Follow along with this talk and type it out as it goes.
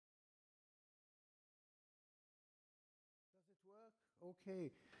Okay,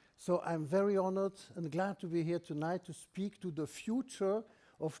 so I'm very honored and glad to be here tonight to speak to the future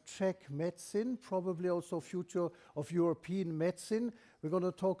of Czech medicine, probably also future of European medicine. We're going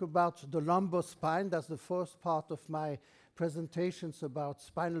to talk about the lumbar spine. That's the first part of my presentations about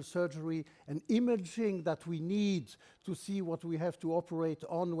spinal surgery and imaging that we need to see what we have to operate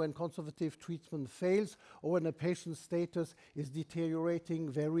on when conservative treatment fails or when a patient's status is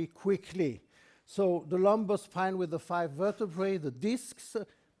deteriorating very quickly. So the lumbar spine with the 5 vertebrae, the discs.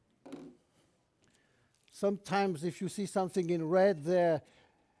 Sometimes if you see something in red there,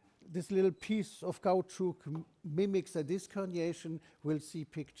 this little piece of caoutchouc mimics a disc herniation. We'll see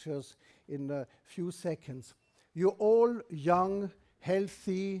pictures in a few seconds. You're all young,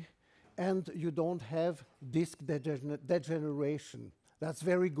 healthy, and you don't have disc degeneration. That's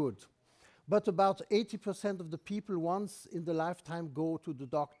very good. But about 80% of the people once in the lifetime go to the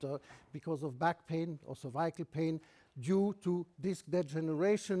doctor because of back pain or cervical pain due to disc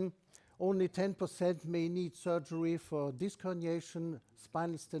degeneration. Only 10% may need surgery for disc herniation,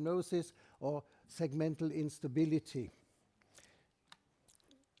 spinal stenosis, or segmental instability.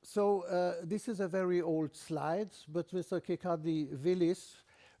 So this is a very old slide, but Mr. Kaech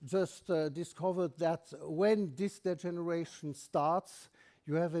just discovered that when disc degeneration starts,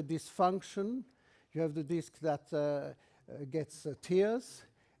 you have a dysfunction, you have the disc that gets tears,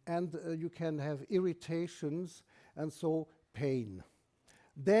 and you can have irritations, and so pain.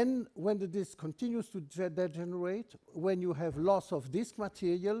 Then, when the disc continues to degenerate, when you have loss of disc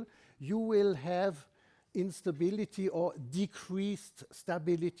material, you will have instability or decreased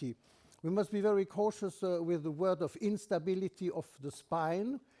stability. We must be very cautious with the word of instability of the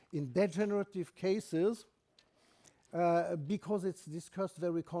spine in degenerative cases because it's discussed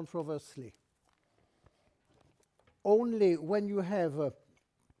very controversially. Only when you have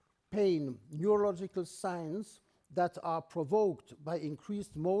pain, neurological signs that are provoked by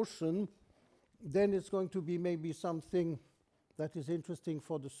increased motion, then it's going to be maybe something that is interesting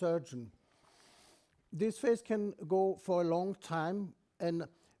for the surgeon. This phase can go for a long time, and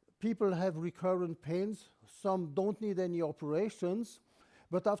people have recurrent pains. Some don't need any operations,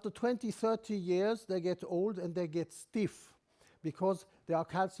 but after 20, 30 years, they get old and they get stiff because there are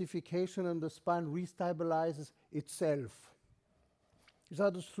calcification and the spine restabilizes itself. These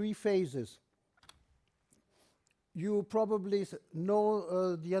are the 3 phases. You probably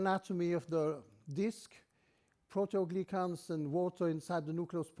know the anatomy of the disc, proteoglycans and water inside the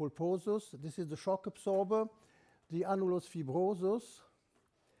nucleus pulposus. This is the shock absorber, the annulus fibrosus,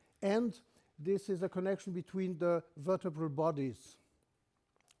 and this is a connection between the vertebral bodies.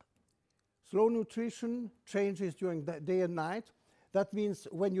 Slow nutrition changes during the day and night. That means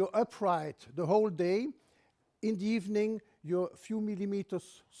when you're upright the whole day, in the evening you're a few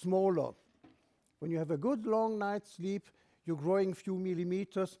millimeters smaller. When you have a good long night's sleep, you're growing a few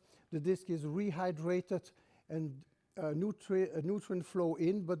millimeters, the disc is rehydrated and nutrient flow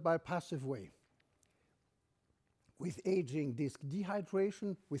in, but by passive way. With aging, disc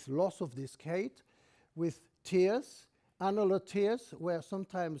dehydration, with loss of disc height, with tears, annular tears, where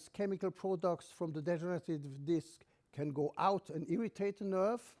sometimes chemical products from the degenerative disc can go out and irritate the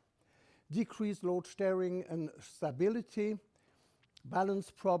nerve, decreased load steering and stability,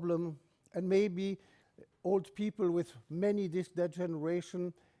 balance problem, and maybe old people with many disc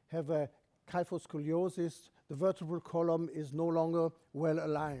degeneration have a kyphoscoliosis. The vertebral column is no longer well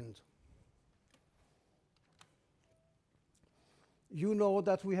aligned. You know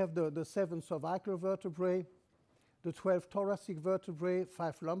that we have the 7 cervical vertebrae, the 12 thoracic vertebrae,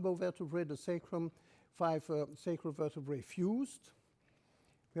 5 lumbar vertebrae, the sacrum, 5 sacral vertebrae fused.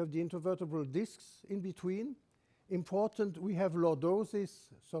 We have the intervertebral discs in between. Important, we have lordosis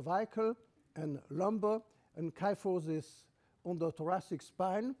cervical and lumbar and kyphosis on the thoracic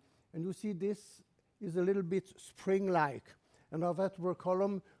spine. And you see this is a little bit spring-like. And our vertebral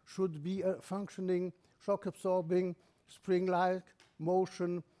column should be a functioning, shock-absorbing, spring-like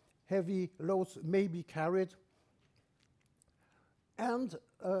motion. Heavy loads may be carried. And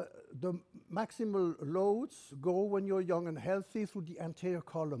the maximal loads go when you're young and healthy through the anterior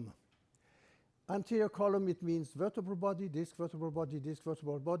column. Anterior column, it means vertebral body, disc, vertebral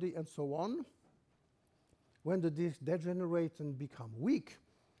body, and so on. When the disc degenerates and become weak,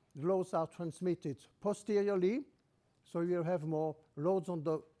 the loads are transmitted posteriorly, so you have more loads on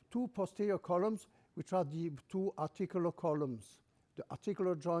the 2 posterior columns, which are the 2 articular columns, the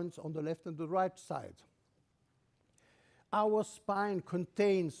articular joints on the left and the right side. Our spine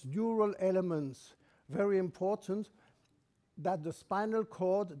contains neural elements, very important, that the spinal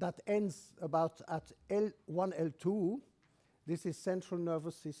cord that ends about at L1, L2, this is central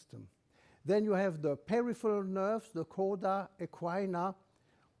nervous system. Then you have the peripheral nerves, the cauda equina,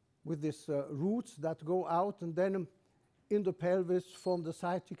 with these roots that go out, and then in the pelvis form the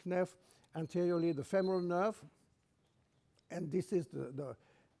sciatic nerve, anteriorly the femoral nerve. And this is the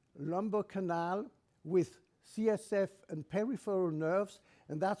lumbar canal with CSF and peripheral nerves,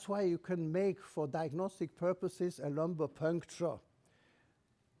 and that's why you can make, for diagnostic purposes, a lumbar puncture.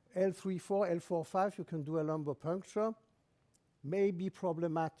 L3-4, L4-5, you can do a lumbar puncture. May be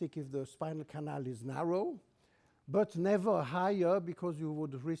problematic if the spinal canal is narrow, but never higher, because you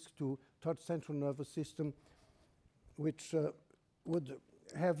would risk to touch central nervous system, which would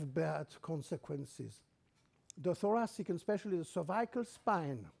have bad consequences. The thoracic, and especially the cervical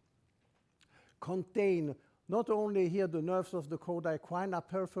spine, contain not only here the nerves of the cauda equina,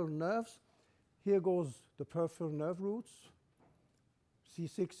 peripheral nerves. Here goes the peripheral nerve roots.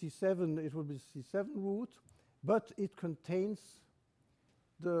 C6, C7, it will be C7 root, but it contains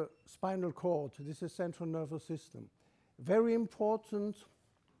the spinal cord. This is central nervous system. Very important,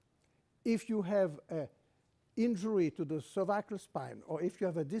 if you have an injury to the cervical spine, or if you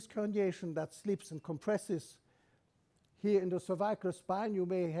have a disc herniation that slips and compresses here in the cervical spine, you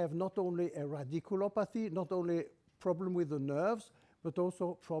may have not only a radiculopathy, not only problem with the nerves, but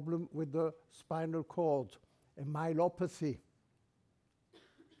also problem with the spinal cord, a myelopathy.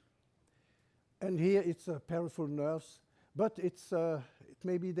 And here it's peripheral nerves, but it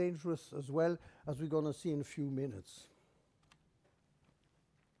may be dangerous as well, as we're going to see in a few minutes.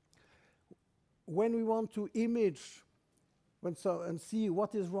 When we want to image and see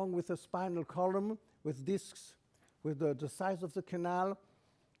what is wrong with the spinal column, with discs, with the size of the canal,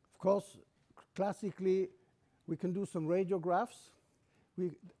 of course, classically, we can do some radiographs.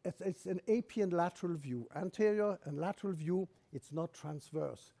 It's an AP and lateral view. Anterior and lateral view, it's not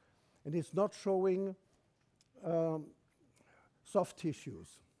transverse. And it's not showing soft tissues.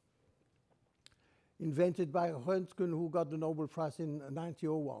 Invented by Röntgen, who got the Nobel Prize in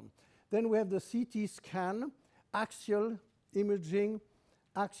 1901. Then we have the CT scan, axial imaging,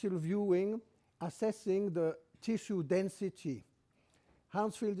 axial viewing, assessing the tissue density.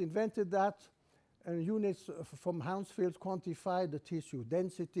 Hounsfield invented that, and units from Hounsfield quantify the tissue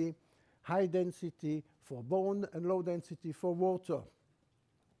density, high density for bone and low density for water.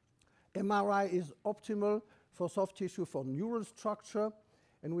 MRI is optimal for soft tissue for neural structure,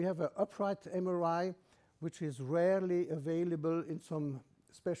 and we have an upright MRI, which is rarely available in some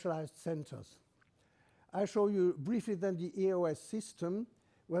specialized centers. I show you briefly then the EOS system,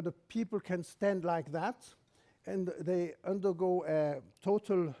 where the people can stand like that, and they undergo a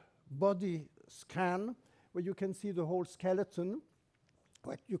total body scan, where you can see the whole skeleton,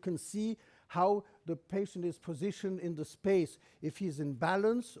 where you can see how the patient is positioned in the space, if he's in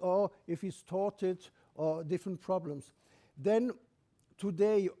balance or if he's torted or different problems. Then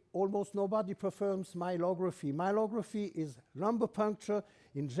today, almost nobody performs myelography. Myelography is lumbar puncture,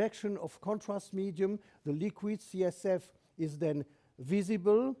 injection of contrast medium. The liquid CSF is then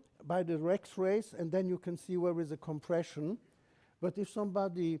visible by the X-rays, and then you can see where is a compression. But if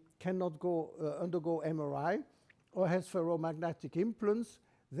somebody cannot undergo MRI or has ferromagnetic implants,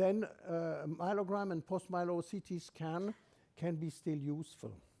 then myelogram and post-myeloid CT scan can be still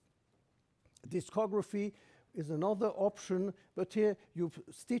useful. Discography is another option, but here you're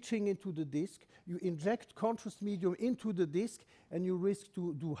stitching into the disc, you inject contrast medium into the disc, and you risk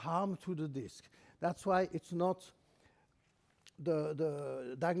to do harm to the disc. That's why it's not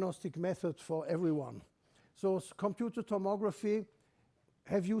the diagnostic method for everyone. So computer tomography,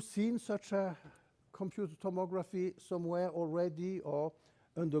 have you seen such a computer tomography somewhere already or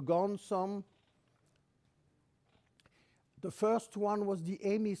undergone some? The first one was the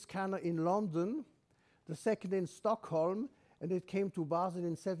AMI scanner in London, the second in Stockholm, and it came to Basel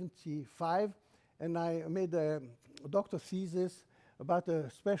in '75, and I made a doctor thesis about a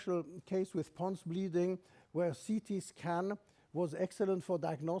special case with pons bleeding, where CT scan was excellent for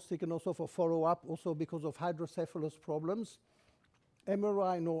diagnostic and also for follow-up, also because of hydrocephalus problems.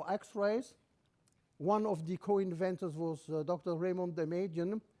 MRI, no X-rays. One of the co-inventors was Dr. Raymond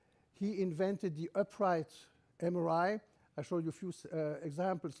Demadian. He invented the upright MRI. I'll show you a few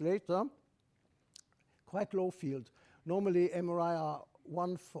examples later. Quite low field. Normally, MRI are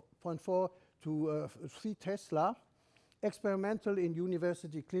 1.4 to 3 Tesla. Experimental in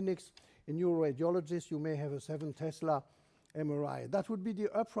university clinics. In neuroradiologists, you may have a 7 Tesla MRI. That would be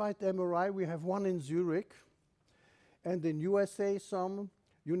the upright MRI. We have one in Zurich. And in USA, some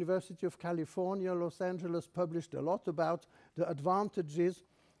University of California, Los Angeles published a lot about the advantages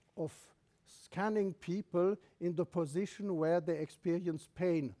of scanning people in the position where they experience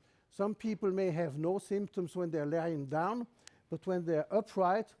pain. Some people may have no symptoms when they're lying down, but when they're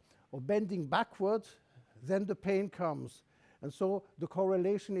upright, or bending backward, then the pain comes. And so the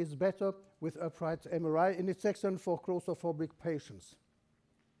correlation is better with upright MRI, and it's excellent for claustrophobic patients.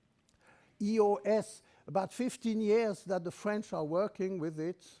 EOS, about 15 years that the French are working with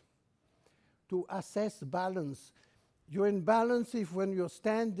it to assess balance. You're in balance if when you're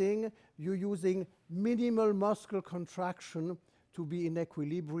standing, you're using minimal muscle contraction to be in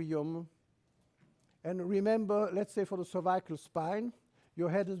equilibrium. And remember, let's say for the cervical spine, your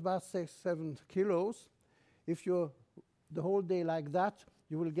head is about 6-7 kilos. If you're the whole day like that,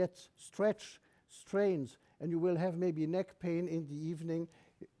 you will get stretch, strains, and you will have maybe neck pain in the evening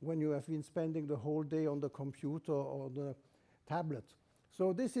when you have been spending the whole day on the computer or the tablet.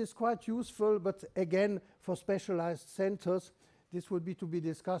 So this is quite useful, but again, for specialized centers, this will be to be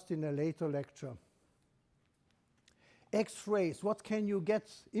discussed in a later lecture. X-rays, what can you get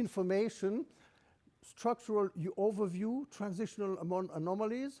information? Structural overview, transitional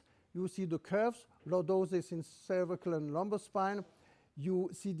anomalies. You see the curves, lordosis in cervical and lumbar spine. You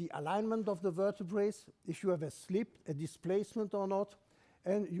see the alignment of the vertebrae, if you have a slip, a displacement or not.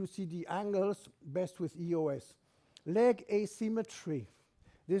 And you see the angles, best with EOS. Leg asymmetry.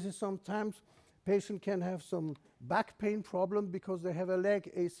 This is sometimes patient can have some back pain problem because they have a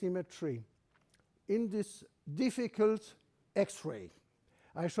leg asymmetry. In this difficult X-ray,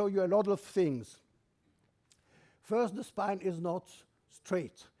 I show you a lot of things. First, the spine is not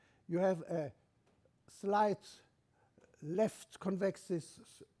straight. You have a slight left convex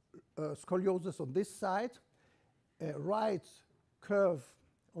scoliosis on this side, a right curve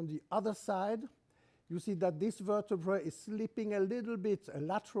on the other side. You see that this vertebra is slipping a little bit, a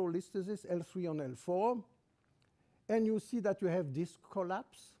lateral listhesis, L3 on L4. And you see that you have disc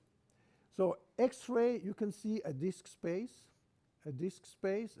collapse. So X-ray, you can see a disc space, a disc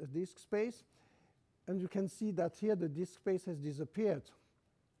space, a disc space. And you can see that here the disc space has disappeared.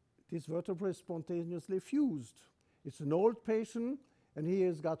 This vertebra is spontaneously fused. It's an old patient, and he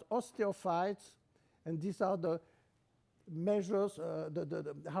has got osteophytes, and these are the measures,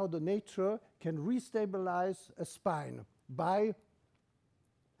 how the nature can restabilize a spine by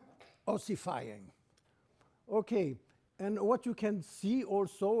ossifying. Okay, and what you can see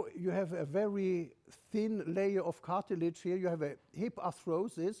also, you have a very thin layer of cartilage here. You have a hip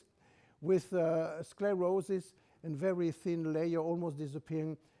arthrosis with sclerosis and very thin layer, almost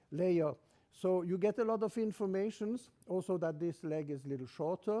disappearing layer. So you get a lot of information, also that this leg is a little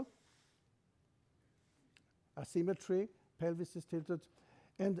shorter. Asymmetry, pelvis is tilted.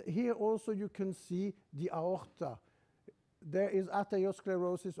 And here also you can see the aorta. There is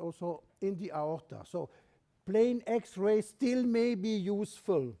arteriosclerosis also in the aorta. So plain X-ray still may be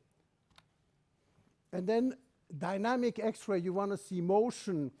useful. And then dynamic X-ray, you want to see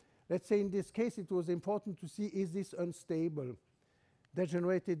motion. Let's say in this case it was important to see, is this unstable?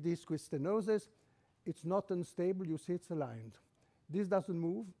 Degenerated disc with stenosis, it's not unstable, you see it's aligned. This doesn't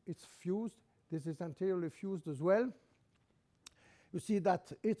move, it's fused. This is anteriorly fused as well. You see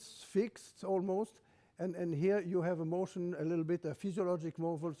that it's fixed almost, and here you have a motion, a little bit, a physiologic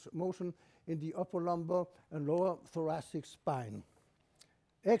motion in the upper lumbar and lower thoracic spine.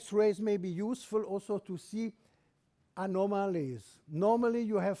 X-rays may be useful also to see anomalies. Normally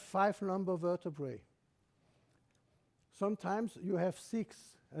you have 5 lumbar vertebrae. Sometimes you have 6,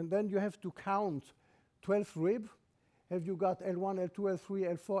 and then you have to count 12th rib. Have you got L1, L2,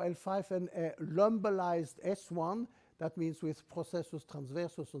 L3, L4, L5, and a lumbarized S1? That means with processus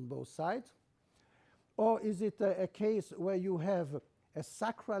transversus on both sides. Or is it a case where you have a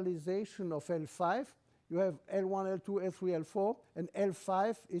sacralization of L5? You have L1, L2, L3, L4, and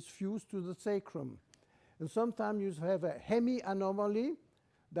L5 is fused to the sacrum. And sometimes you have a hemi-anomaly,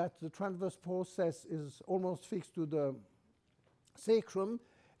 that the transverse process is almost fixed to the sacrum,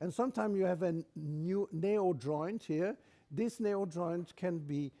 and sometimes you have a new neo joint here. This neo joint can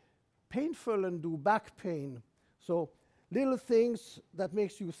be painful and do back pain. So little things that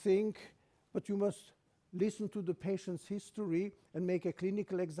makes you think, but you must listen to the patient's history and make a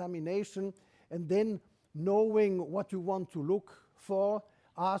clinical examination, and then knowing what you want to look for,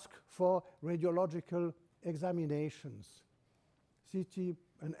 ask for radiological examinations. CT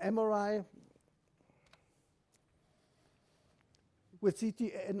and MRI. With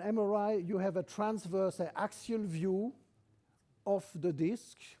CT and MRI, you have a transverse, axial view of the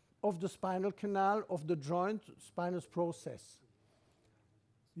disc, of the spinal canal, of the joint spinous process.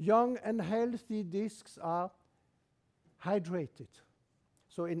 Young and healthy discs are hydrated.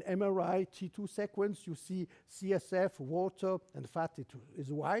 So in MRI T2 sequence, you see CSF, water, and fat. It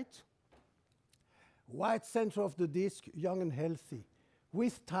is white. White center of the disc, young and healthy.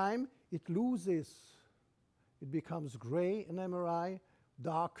 With time, it loses. It becomes gray in MRI,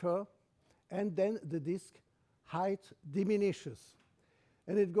 darker, and then the disc height diminishes.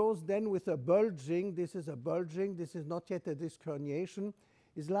 And it goes then with a bulging. This is a bulging. This is not yet a disc herniation.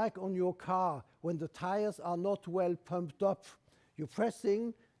 It's like on your car when the tires are not well pumped up. You're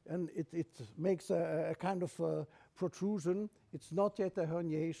pressing and it makes a kind of protrusion. It's not yet a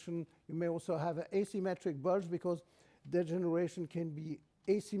herniation. You may also have an asymmetric bulge because degeneration can be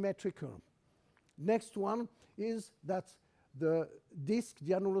asymmetrical. Next one is that the disc,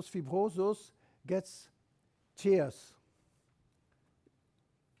 the annulus fibrosus, gets tears,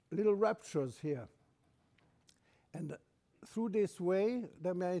 little ruptures here. And through this way,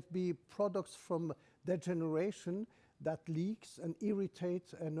 there might be products from degeneration that leaks and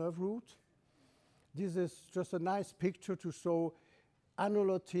irritates a nerve root. This is just a nice picture to show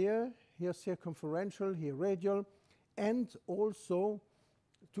annular tear, here circumferential, here radial, and also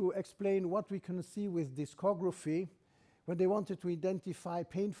to explain what we can see with discography. When they wanted to identify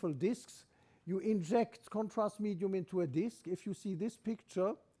painful discs, you inject contrast medium into a disc. If you see this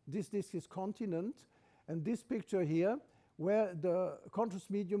picture, this disc is continent, and this picture here, where the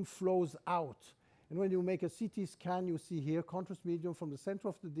contrast medium flows out. And when you make a CT scan, you see here contrast medium from the center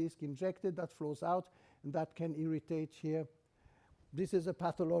of the disc injected, that flows out, and that can irritate here. This is a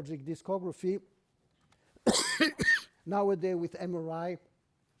pathologic discography. Nowadays with MRI,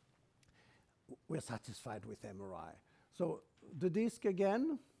 we're satisfied with MRI. So the disc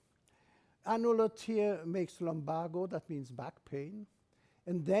again, annular tear makes lumbago, that means back pain.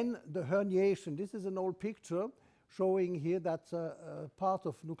 And then the herniation. This is an old picture showing here that part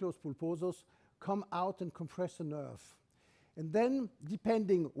of nucleus pulposus come out and compress a nerve. And then,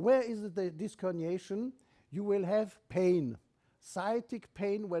 depending where is the disc herniation, you will have pain. Sciatic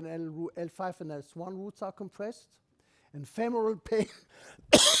pain when L5 and S1 roots are compressed, and femoral pain,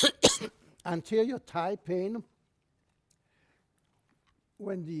 anterior thigh pain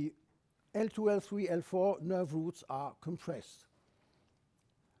when the L2, L3, L4 nerve roots are compressed.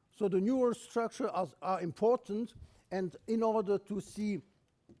 So the neural structures are important, and in order to see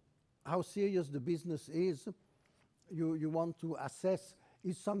how serious the business is, you want to assess,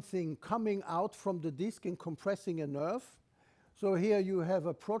 is something coming out from the disc and compressing a nerve? So here you have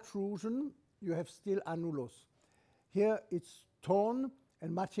a protrusion, you have still annulus. Here it's torn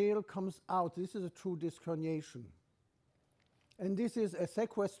and material comes out. This is a true disc herniation. And this is a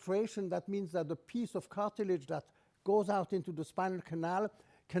sequestration. That means that the piece of cartilage that goes out into the spinal canal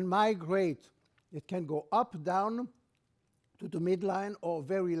can migrate. It can go up, down to the midline, or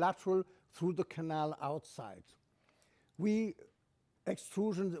very lateral through the canal outside.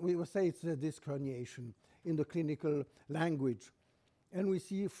 Extrusions, we will say it's a disc herniation in the clinical language. And we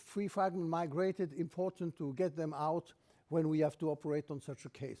see free fragment migrated, important to get them out when we have to operate on such a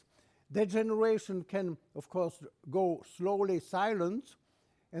case. Degeneration can, of course, go slowly silent,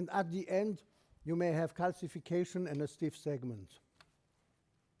 and at the end, you may have calcification and a stiff segment.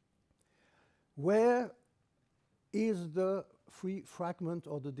 Where is the free fragment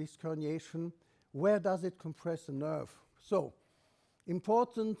or the disc herniation? Where does it compress a nerve? So,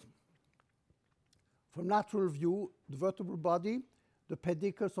 important from lateral view, the vertebral body, the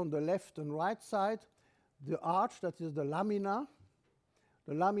pedicles on the left and right side, the arch, that is the lamina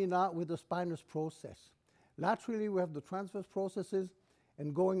with the spinous process. Laterally, we have the transverse processes,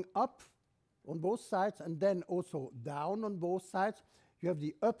 and going up on both sides and then also down on both sides, you have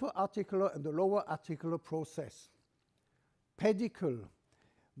the upper articular and the lower articular process. Pedicle,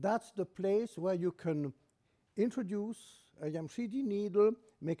 that's the place where you can introduce a Yamshidi needle,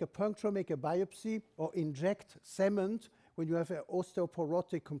 make a puncture, make a biopsy, or inject cement when you have an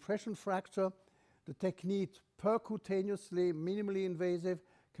osteoporotic compression fracture. The technique percutaneously, minimally invasive,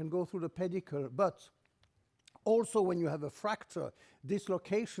 can go through the pedicle. But also when you have a fracture,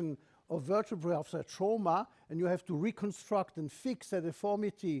 dislocation of vertebrae after trauma, and you have to reconstruct and fix a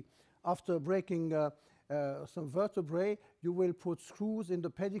deformity after breaking some vertebrae, you will put screws in the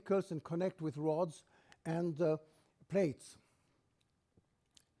pedicles and connect with rods and plates.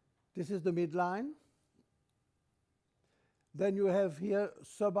 This is the midline. Then you have here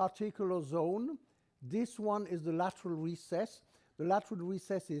subarticular zone. This one is the lateral recess. The lateral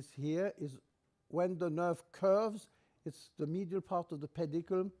recess is here, is when the nerve curves. It's the medial part of the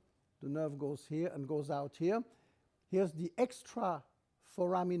pedicle. The nerve goes here and goes out here. Here's the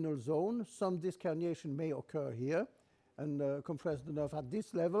extraforaminal zone. Some disc herniation may occur here and compress the nerve at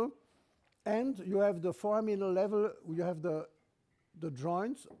this level. And you have the foraminal level, you have the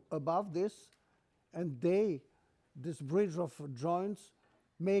joints above this, and this bridge of joints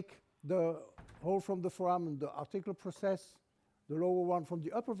make the whole from the foramen, the articular process. The lower one from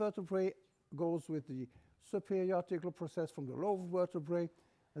the upper vertebrae goes with the superior articular process from the lower vertebrae,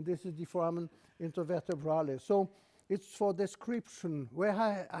 and this is the foramen intervertebrale. So it's for description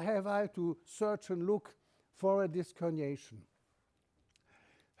where I have to search and look for a disc herniation.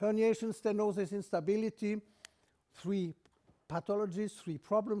 Herniation, stenosis, instability, 3 pathologies, 3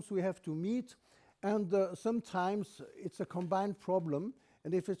 problems we have to meet, and sometimes it's a combined problem,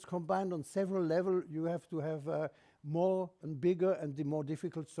 and if it's combined on several levels, you have to have more and bigger and the more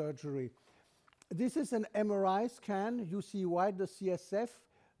difficult surgery. This is an MRI scan. You see white the CSF.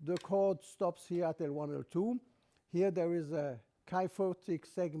 The cord stops here at L1, L2. Here there is a kyphotic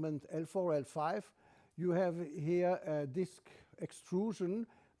segment L4, L5. You have here a disc extrusion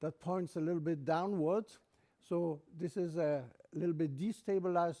that points a little bit downward. So this is a little bit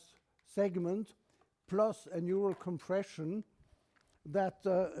destabilized segment plus a neural compression that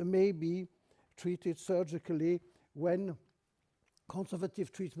may be treated surgically when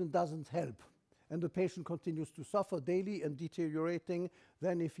conservative treatment doesn't help. And the patient continues to suffer daily and deteriorating.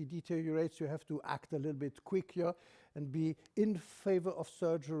 Then if he deteriorates, you have to act a little bit quicker and be in favor of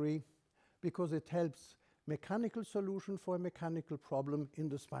surgery because it helps mechanical solution for a mechanical problem in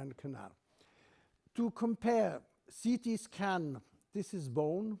the spinal canal. To compare, CT scan, this is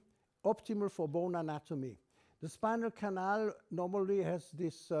bone, optimal for bone anatomy. The spinal canal normally has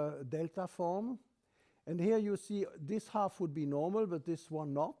this delta form. And here you see this half would be normal, but this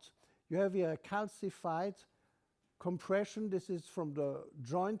one not. You have here a calcified compression. This is from the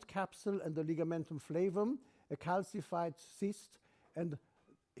joint capsule and the ligamentum flavum, a calcified cyst. And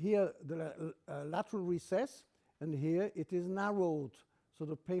here the lateral recess, and here it is narrowed. So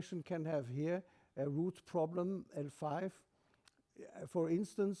the patient can have here a root problem, L5, for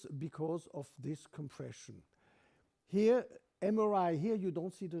instance, because of this compression. Here, MRI, here you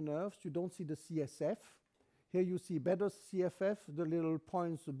don't see the nerves, you don't see the CSF. Here you see better CFF, the little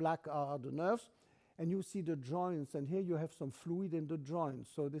points, the black are the nerves, and you see the joints, and here you have some fluid in the joints.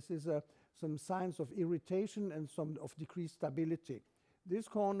 So this is some signs of irritation and some of decreased stability. This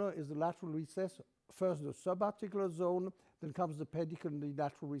corner is the lateral recess, first the subarticular zone, then comes the pedicle and the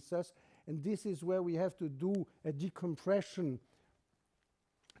lateral recess, and this is where we have to do a decompression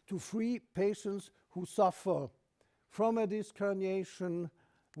to free patients who suffer from a disc herniation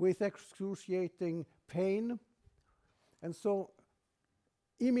with excruciating pain. And so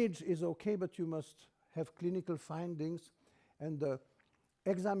image is okay, but you must have clinical findings, and the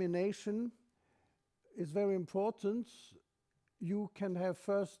examination is very important. You can have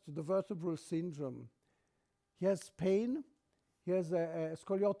first the vertebral syndrome. He has pain, he has a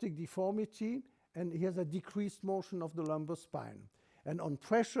scoliotic deformity, and he has a decreased motion of the lumbar spine. And on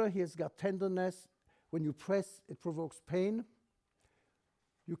pressure, he has got tenderness. When you press, it provokes pain.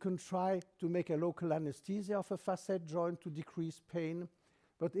 You can try to make a local anesthesia of a facet joint to decrease pain.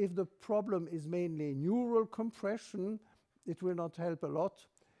 But if the problem is mainly neural compression, it will not help a lot.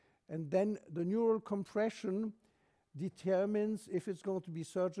 And then the neural compression determines if it's going to be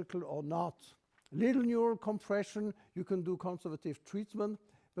surgical or not. Little neural compression, you can do conservative treatment.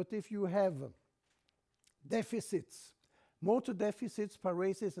 But if you have deficits, motor deficits,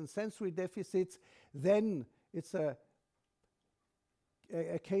 paresis, and sensory deficits, then it's a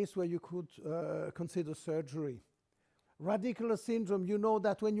case where you could consider surgery. Radicular syndrome, you know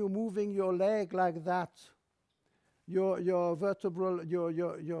that when you're moving your leg like that, your vertebral,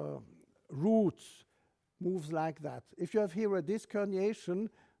 your roots moves like that. If you have here a disc herniation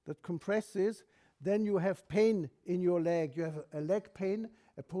that compresses, then you have pain in your leg. You have a leg pain,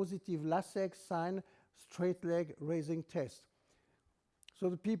 a positive Lassex sign, straight leg raising test. So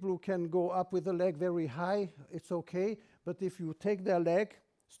the people who can go up with the leg very high, it's okay. But if you take their leg,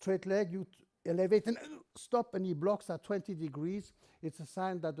 straight leg, you elevate and stop, and he blocks at 20 degrees, it's a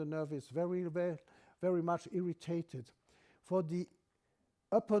sign that the nerve is very, very much irritated. For the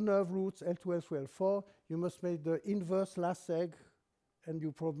upper nerve roots, L2, L3, L4, you must make the inverse Lassex, and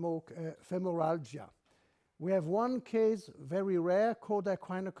you promote femorrhalgia. We have one case, very rare, called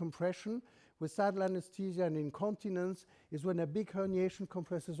equine compression with saddle anesthesia and incontinence, is when a big herniation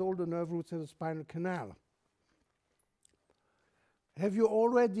compresses all the nerve roots in the spinal canal. Have you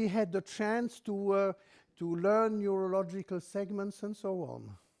already had the chance to learn neurological segments and so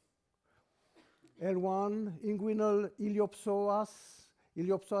on? L1, inguinal iliopsoas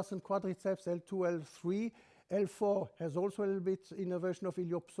and quadriceps, L2, L3. L4 has also a little bit innervation of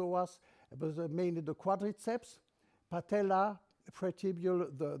iliopsoas, but mainly the quadriceps. Patella, pretibial,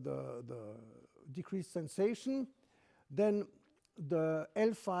 the decreased sensation. Then the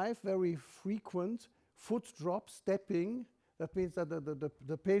L5, very frequent, foot drop, stepping. That means that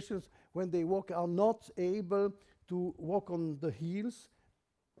the patients, when they walk, are not able to walk on the heels.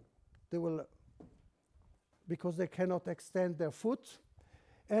 They will because they cannot extend their foot.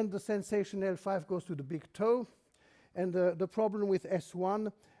 And the sensation L5 goes to the big toe. And the problem with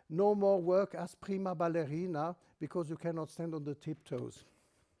S1, no more work as prima ballerina because you cannot stand on the tiptoes.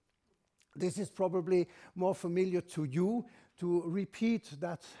 This is probably more familiar to you. To repeat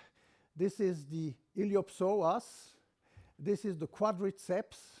that, this is the iliopsoas, this is the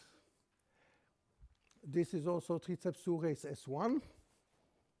quadriceps, this is also triceps surace S1.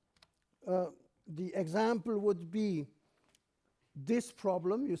 The example would be this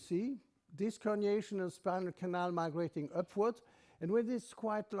problem, you see, disc herniation and spinal canal migrating upward. And when it's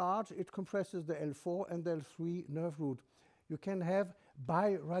quite large, it compresses the L4 and L3 nerve root. You can have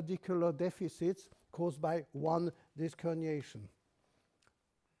biradicular deficits caused by one disc herniation.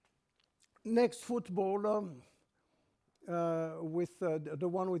 Next footballer with the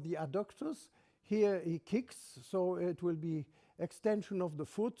one with the adductors. Here he kicks, so it will be extension of the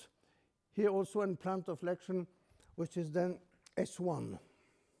foot. Here also an plantar flexion, which is then S1.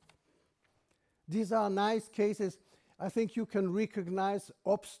 These are nice cases. I think you can recognize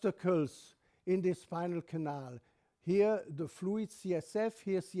obstacles in the spinal canal. Here the fluid CSF,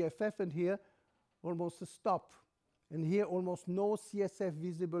 here CFF, and here almost a stop. And here almost no CSF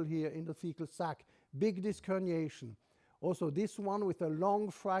visible here in the fecal sac. Big disc herniation. Also this one with a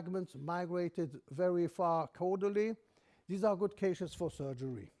long fragment migrated very far caudally. These are good cases for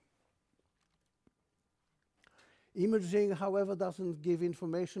surgery. Imaging, however, doesn't give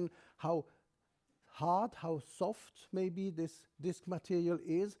information how hard, how soft maybe this disc material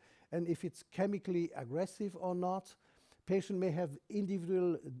is, and if it's chemically aggressive or not. Patient may have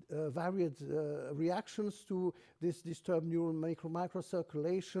individual varied reactions to this disturbed neural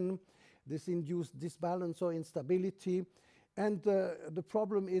microcirculation, this induced disbalance or instability. And the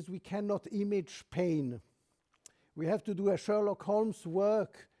problem is we cannot image pain. We have to do a Sherlock Holmes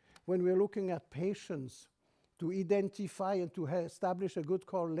work when we're looking at patients to identify and to establish a good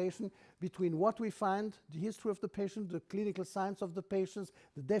correlation between what we find, the history of the patient, the clinical signs of the patients,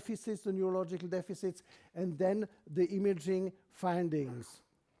 the deficits, the neurological deficits, and then the imaging findings.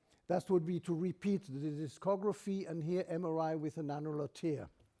 That would be to repeat the discography, and here MRI with an annular tear.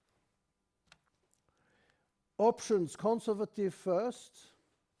 Options, conservative first.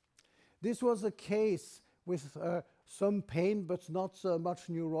 This was a case with some pain but not so much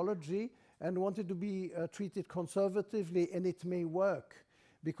neurology, and wanted to be treated conservatively, and it may work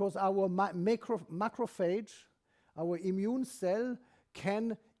because our macrophage, our immune cell,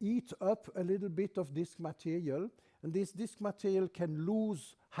 can eat up a little bit of disc material, and this disc material can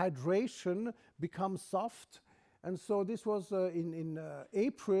lose hydration, become soft. And so this was in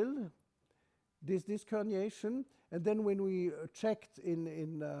April, this disc herniation, and then when we checked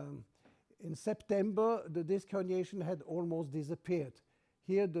in September, the disc herniation had almost disappeared.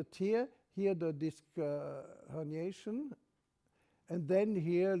 Here the tear, here the disc herniation, and then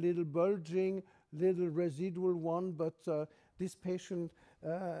here little bulging, little residual one, but this patient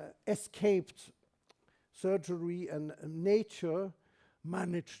escaped surgery, and nature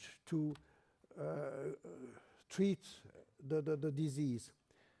managed to treat the disease.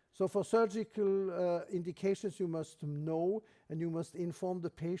 So for surgical indications, you must know and you must inform the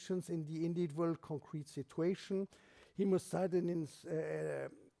patients in the individual concrete situation. He must sign an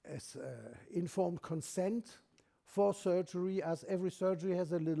informed consent for surgery, as every surgery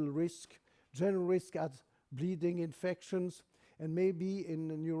has a little risk, general risk as bleeding, infections, and maybe in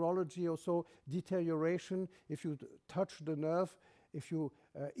neurology also deterioration. If you touch the nerve, if you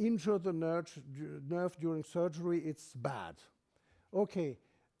injure the nerve during surgery, it's bad. Okay,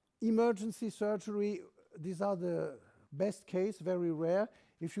 emergency surgery, these are the best case, very rare.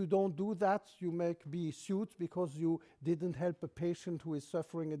 If you don't do that, you may be sued because you didn't help a patient who is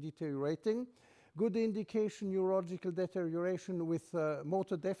suffering a deteriorating. Good indication, neurological deterioration with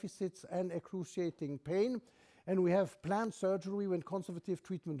motor deficits and excruciating pain. And we have planned surgery when conservative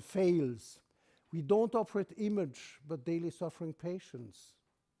treatment fails. We don't operate image, but daily suffering patients.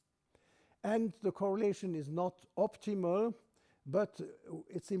 And the correlation is not optimal, but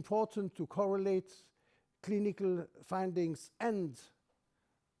it's important to correlate clinical findings and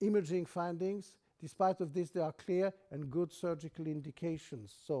imaging findings. Despite of this, there are clear and good surgical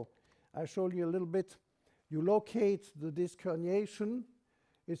indications. So I showed you a little bit. You locate the disc herniation.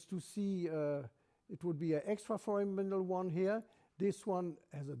 It's to see, it would be an extraforaminal one here. This one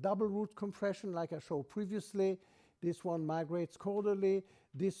has a double root compression like I showed previously. This one migrates caudally.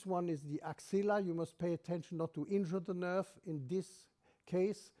 This one is the axilla. You must pay attention not to injure the nerve in this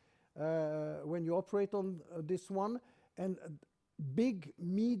case when you operate on this one. And big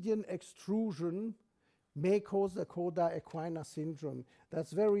median extrusion may cause a coda equina syndrome.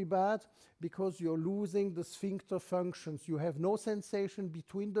 That's very bad because you're losing the sphincter functions. You have no sensation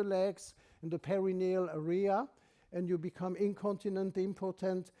between the legs in the perineal area, and you become incontinent,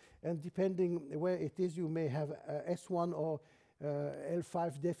 impotent, and depending where it is, you may have S1 or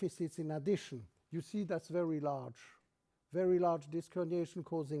L5 deficits in addition. You see that's very large disc herniation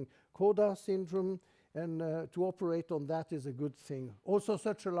causing coda syndrome, and to operate on that is a good thing. Also,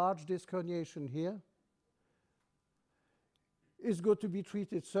 such a large disc herniation here is good to be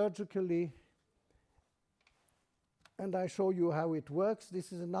treated surgically, and I show you how it works.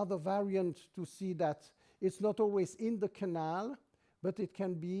 This is another variant to see that it's not always in the canal, but it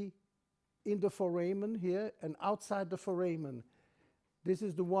can be in the foramen here and outside the foramen. This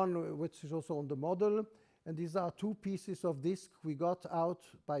is the one which is also on the model, and these are two pieces of disc we got out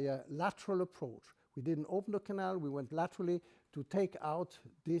by a lateral approach. We didn't open the canal, we went laterally to take out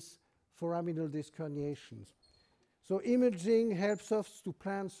these foraminal disc herniations. So imaging helps us to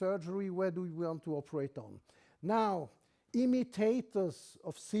plan surgery. Where do we want to operate on? Now, imitators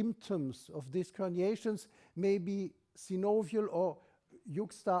of symptoms of disc herniations may be synovial or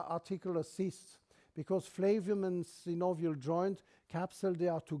juxta-articular cysts, because flavium and synovial joint capsule, they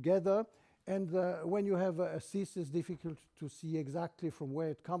are together, and when you have a cyst, it's difficult to see exactly from where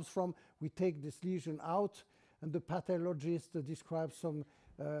it comes from. We take this lesion out, and the pathologist describes some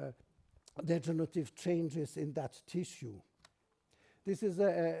degenerative changes in that tissue. This is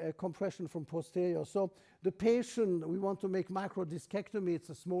a compression from posterior. So the patient, we want to make microdiscectomy. It's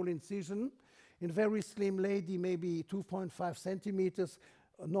a small incision. In very slim lady, maybe 2.5 centimeters,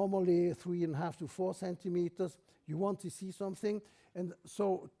 normally 3.5 to 4 centimeters. You want to see something. And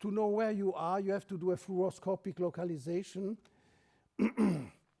so to know where you are, you have to do a fluoroscopic localization.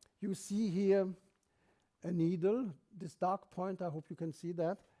 You see here a needle, this dark point, I hope you can see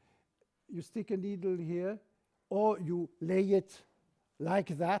that. You stick a needle here, or you lay it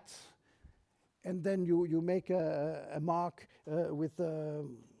like that, and then you make a mark with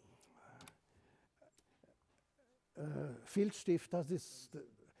Filzstift, das ist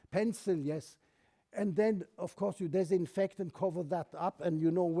pencil, yes. And then, of course, you disinfect and cover that up, and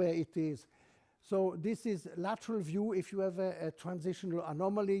you know where it is. So this is lateral view. If you have a transitional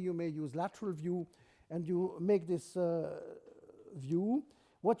anomaly, you may use lateral view, and you make this view.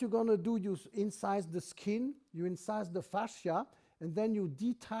 What you're going to do, you incise the skin, you incise the fascia, and then you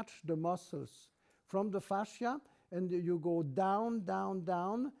detach the muscles from the fascia, and you go down, down,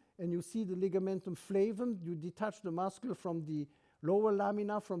 down, and you see the ligamentum flavum. You detach the muscle from the lower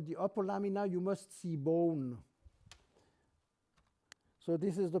lamina, from the upper lamina. You must see bone. So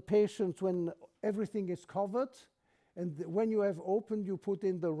this is the patient when everything is covered, and when you have opened, you put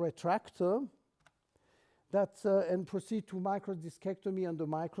in the retractor. That's, and proceed to microdiscectomy under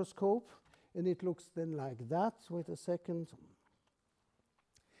microscope, and it looks then like that. Wait a second.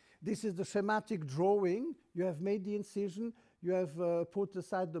 This is the schematic drawing. You have made the incision, you have put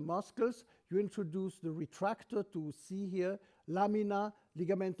aside the muscles, you introduce the retractor to see here, lamina,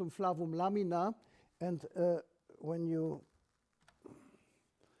 ligamentum flavum lamina, and when you,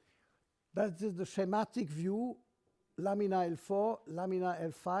 that is the schematic view, lamina L4, lamina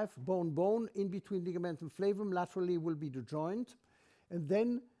L5, bone, bone, in between ligamentum flavum, laterally will be the joint. And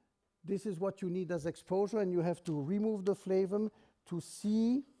then this is what you need as exposure, and you have to remove the flavum to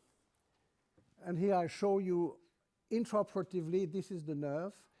see, and here I show you intraoperatively, this is the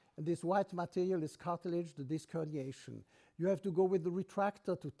nerve, and this white material is cartilage, the disc herniation. You have to go with the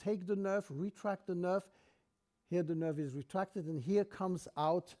retractor to take the nerve, retract the nerve. Here the nerve is retracted, and here comes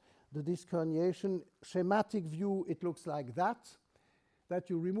out the disc herniation. Schematic view, it looks like that. That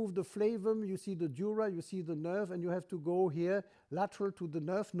you remove the flavum, you see the dura, you see the nerve, and you have to go here lateral to the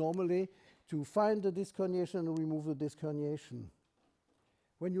nerve normally to find the disc herniation and remove the disc herniation.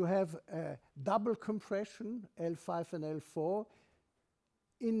 When you have a double compression, L5 and L4,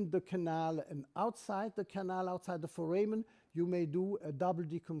 in the canal and outside the canal, outside the foramen, you may do a double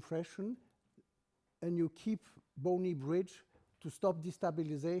decompression, and you keep bony bridge to stop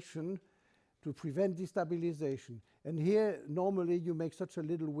destabilization, to prevent destabilization. And here, normally, you make such a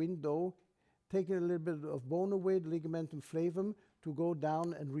little window, taking a little bit of bone away, the ligamentum flavum, to go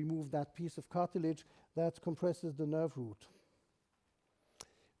down and remove that piece of cartilage that compresses the nerve root.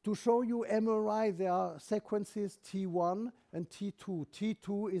 To show you MRI, there are sequences T1 and T2.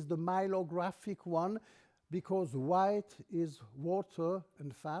 T2 is the myelographic one, because white is water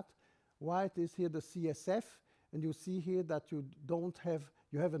and fat. White is here the CSF, and you see here that you don't have,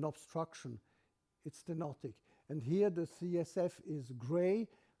 you have an obstruction. It's stenotic. And here the CSF is gray,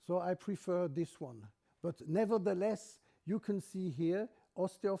 so I prefer this one. But nevertheless, you can see here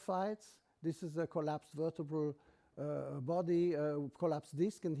osteophytes This is a collapsed vertebral body, collapsed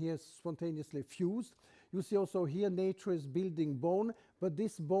disc, and here spontaneously fused. You see also here nature is building bone, but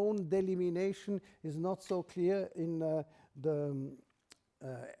this bone delimitation is not so clear in the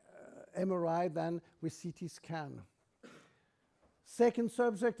MRI than with CT scan. Second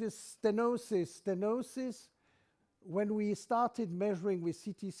subject is stenosis. Stenosis, when we started measuring with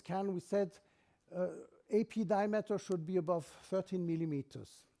CT scan, we said AP diameter should be above 13 millimeters.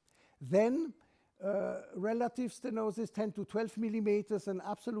 Then relative stenosis 10 to 12 millimeters, and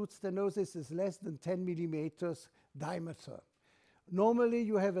absolute stenosis is less than 10 millimeters diameter. Normally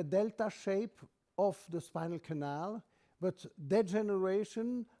you have a delta shape of the spinal canal, but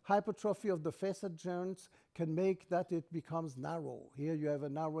degeneration, hypertrophy of the facet joints can make that it becomes narrow. Here you have a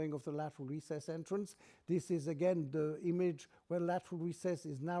narrowing of the lateral recess entrance. This is again the image where lateral recess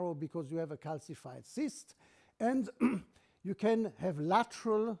is narrow because you have a calcified cyst. And you can have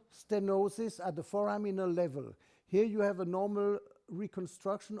lateral stenosis at the foraminal level. Here you have a normal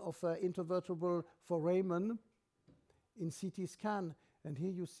reconstruction of intervertebral foramen in CT scan, and here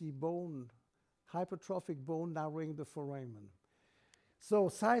you see bone, hypertrophic bone narrowing the foramen. So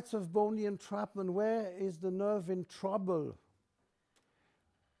sites of bony entrapment, where is the nerve in trouble?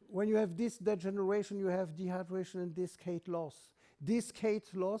 When you have disc degeneration, you have dehydration and discate loss.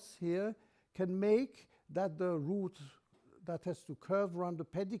 Discate loss here can make that the root that has to curve around the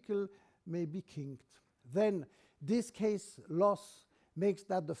pedicle may be kinked. Then discate loss makes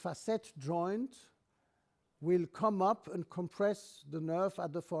that the facet joint will come up and compress the nerve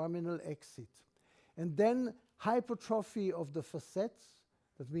at the foraminal exit. And then hypertrophy of the facets,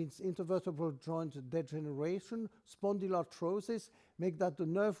 that means intervertebral joint degeneration, spondyloarthrosis, make that the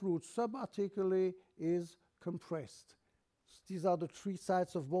nerve root subartically is compressed. These are the three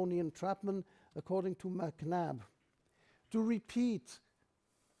sites of bony entrapment according to McNabb. To repeat,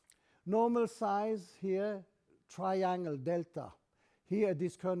 normal size here, triangle, delta. Here a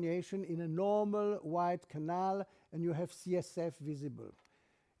disc herniation in a normal wide canal, and you have CSF visible.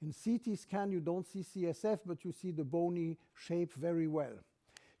 In CT scan you don't see CSF, but you see the bony shape very well.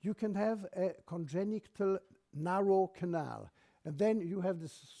 You can have a congenital narrow canal, and then you have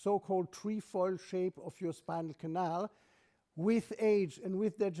this so-called trefoil shape of your spinal canal. With age and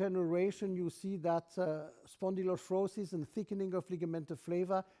with degeneration, you see that spondyloarthrosis and thickening of ligamentum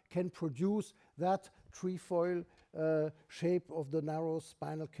flava can produce that trefoil shape of the narrow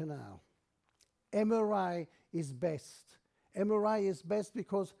spinal canal. MRI is best. MRI is best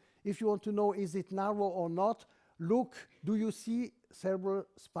because if you want to know is it narrow or not, look, do you see cerebral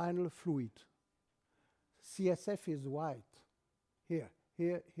spinal fluid? CSF is white. Here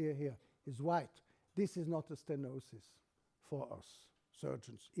is white. This is not a stenosis for us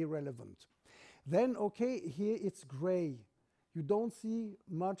surgeons, irrelevant. Then, okay, here it's gray. You don't see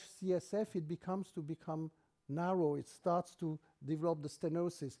much CSF, it become narrow, it starts to develop the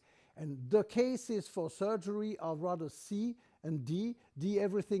stenosis. And the cases for surgery are rather C and D. D,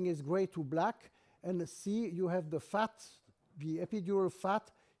 everything is gray to black, and C, you have the fat, the epidural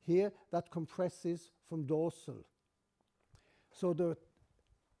fat here that compresses from dorsal. So the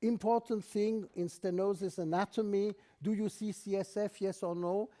important thing in stenosis anatomy, do you see CSF, yes or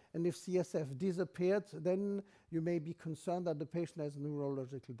no? And if CSF disappeared, then you may be concerned that the patient has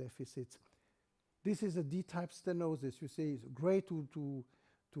neurological deficits. This is a D-type stenosis. You see it's gray to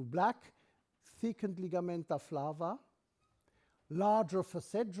black, thickened ligamenta flava, larger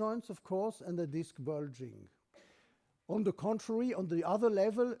facet joints, of course, and the disc bulging. On the contrary, on the other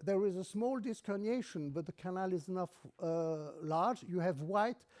level, there is a small disc herniation, but the canal is enough large. You have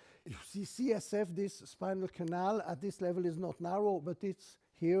white. You see CSF, this spinal canal at this level is not narrow, but it's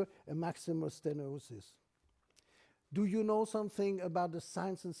here a maximal stenosis. Do you know something about the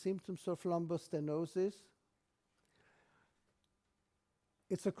signs and symptoms of lumbar stenosis?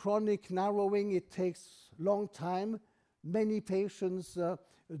 It's a chronic narrowing. It takes long time. Many patients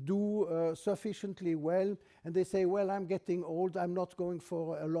do sufficiently well, and they say, well, I'm getting old, I'm not going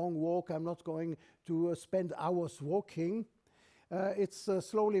for a long walk, I'm not going to spend hours walking. It's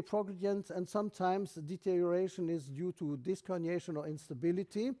slowly progredient, and sometimes deterioration is due to disc herniation or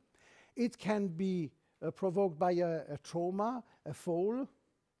instability. It can be provoked by a trauma, a fall,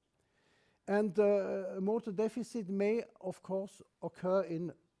 and motor deficit may, of course, occur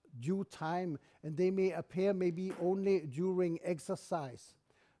in due time, and they may appear maybe only during exercise.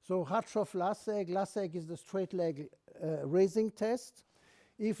 So Hartshorf-Laseg is the straight leg raising test.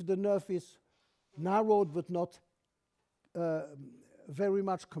 If the nerve is narrowed but not very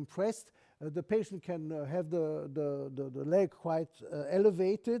much compressed, the patient can have the leg quite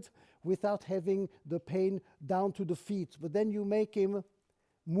elevated without having the pain down to the feet. But then you make him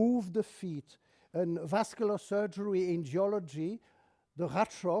move the feet. In vascular surgery, in geology, the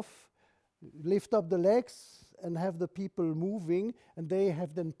Ratschow lift up the legs and have the people moving, and they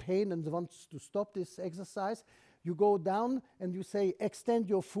have then pain and wants to stop this exercise. You go down and you say, extend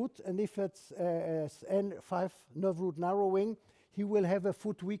your foot, and if it's N5 nerve root narrowing, he will have a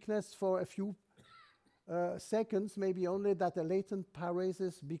foot weakness for a few seconds, maybe only, that a latent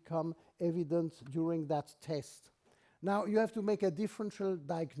paresis become evident during that test. Now you have to make a differential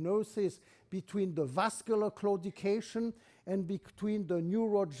diagnosis between the vascular claudication and between the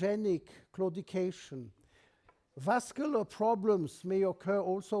neurogenic claudication. Vascular problems may occur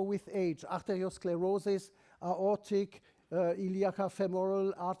also with age: arteriosclerosis, aortic,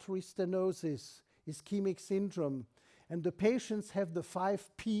 iliacofemoral artery stenosis, ischemic syndrome. And the patients have the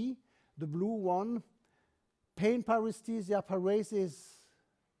 5P, the blue one. Pain paresthesia paresis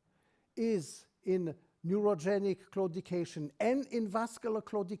is in neurogenic claudication and in vascular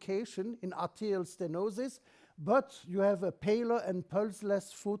claudication, in arterial stenosis, but you have a paler and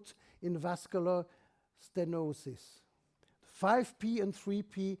pulseless foot in vascular stenosis. 5P and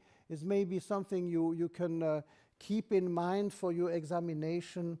 3P is maybe something you can keep in mind for your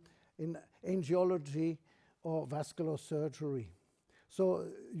examination in angiology or vascular surgery. So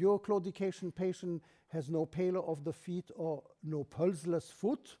your claudication patient has no paler of the feet or no pulseless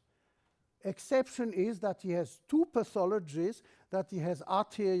foot. Exception is that he has two pathologies, that he has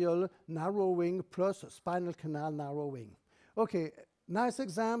arterial narrowing plus spinal canal narrowing. Okay, nice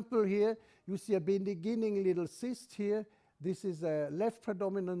example here. You see a beginning little cyst here. This is a left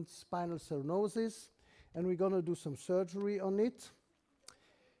predominant spinal stenosis, and we're going to do some surgery on it.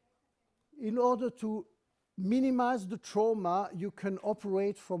 In order to minimize the trauma, you can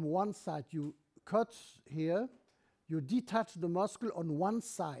operate from one side. You cut here, you detach the muscle on one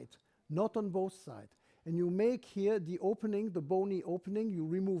side, not on both sides. And you make here the opening, the bony opening, you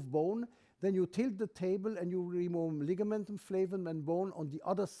remove bone, then you tilt the table and you remove ligamentum, flavum, and bone on the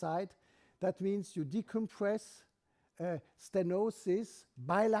other side. That means you decompress stenosis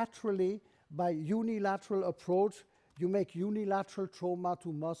bilaterally by unilateral approach. You make unilateral trauma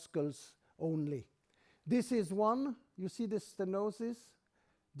to muscles only. This is one, you see this stenosis,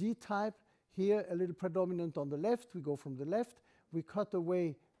 D-type, here a little predominant on the left. We go from the left, we cut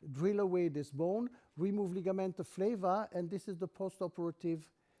away, drill away this bone, remove ligamenta flava, and this is the postoperative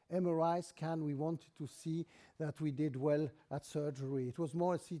MRI scan. We wanted to see that we did well at surgery. It was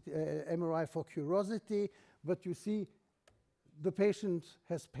more a MRI for curiosity, but you see the patient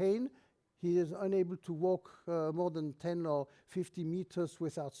has pain. He is unable to walk more than 10 or 50 meters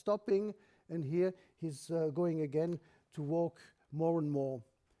without stopping, and here he's going again to walk more and more.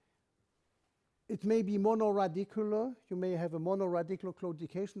 It may be monoradicular. You may have a monoradicular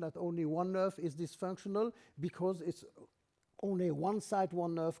claudication that only one nerve is dysfunctional because it's only one side,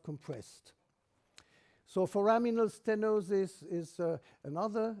 one nerve compressed. So foraminal stenosis is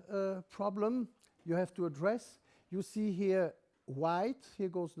another problem you have to address. You see here white, here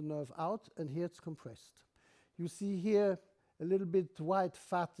goes the nerve out, and here it's compressed. You see here a little bit white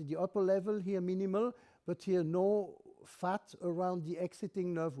fat in the upper level, here minimal, but here no fat around the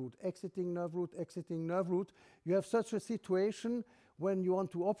exiting nerve root, exiting nerve root, exiting nerve root. You have such a situation when you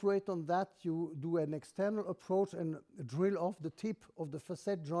want to operate on that, you do an external approach and drill off the tip of the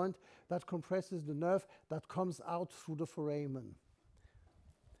facet joint that compresses the nerve that comes out through the foramen.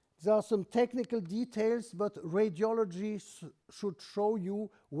 There are some technical details, but radiology should show you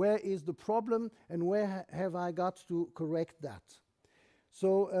where is the problem and where have I got to correct that.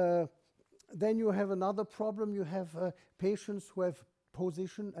 So then you have another problem. You have patients who have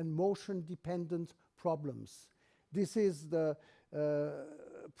position and motion dependent problems. This is the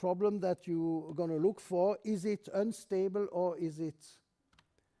problem that you're going to look for. Is it unstable or is it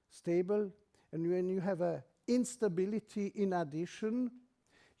stable? And when you have an instability in addition,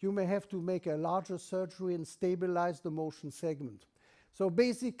 you may have to make a larger surgery and stabilize the motion segment. So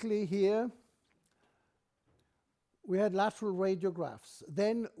basically here, we had lateral radiographs.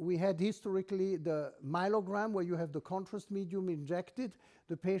 Then we had historically the myelogram, where you have the contrast medium injected.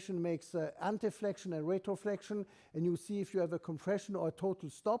 The patient makes anteflexion and retroflexion, and you see if you have a compression or a total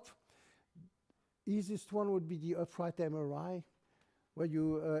stop. Easiest one would be the upright MRI, where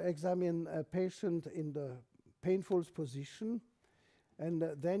you examine a patient in the painful position, and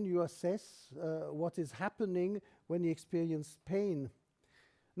then you assess what is happening when he experiences pain.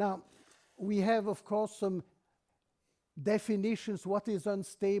 Now, we have, of course, some definitions. What is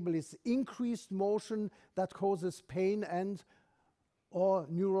unstable is increased motion that causes pain and or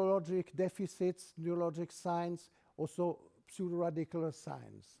neurologic deficits, neurologic signs, also pseudoradicular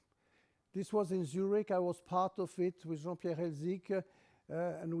signs. This was in Zurich. I was part of it with Jean-Pierre Helzig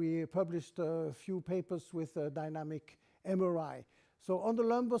and we published a few papers with dynamic MRI. So on the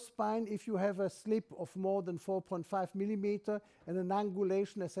lumbar spine, if you have a slip of more than 4.5 millimeter and an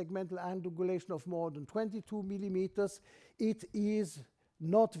angulation, a segmental angulation of more than 22 millimeters, it is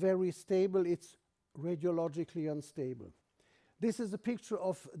not very stable. It's radiologically unstable. This is a picture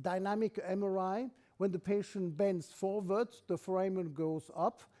of dynamic MRI. When the patient bends forward, the foramen goes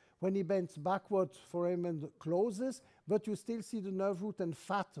up. When he bends backward, foramen closes, but you still see the nerve root and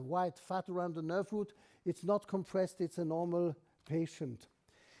fat, white fat around the nerve root. It's not compressed, it's a normal patient.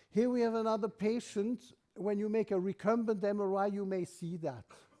 Here we have another patient. When you make a recumbent MRI, you may see that.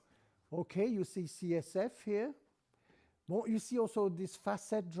 Okay, you see CSF here. Well, you see also these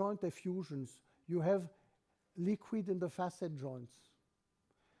facet joint effusions. You have liquid in the facet joints.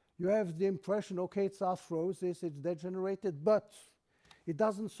 You have the impression, okay, it's arthrosis, it's degenerated, but it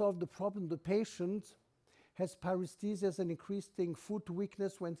doesn't solve the problem. The patient has paresthesias and increasing foot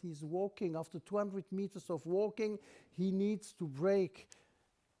weakness when he's walking. After 200 meters of walking, he needs to brake.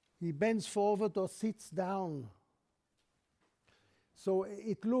 He bends forward or sits down. So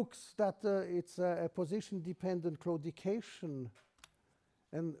it looks that it's a position-dependent claudication.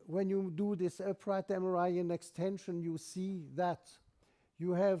 And when you do this upright MRI in extension, you see that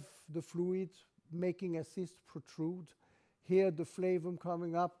you have the fluid making a cyst protrude. Here, the flavum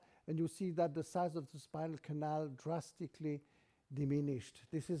coming up, and you see that the size of the spinal canal drastically diminished.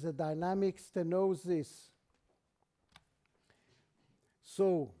 This is a dynamic stenosis.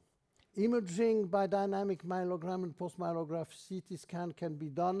 So, imaging by dynamic myelogram and post-myelograph CT scan can be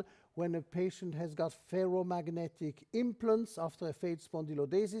done when a patient has got ferromagnetic implants after a failed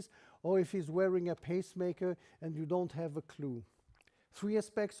spondylodesis, or if he's wearing a pacemaker and you don't have a clue. 3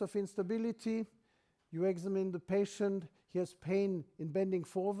 aspects of instability. You examine the patient. He has pain in bending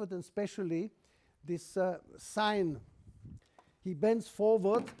forward, and especially this sign. He bends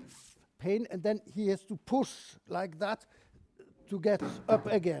forward, pain, and then he has to push like that to get up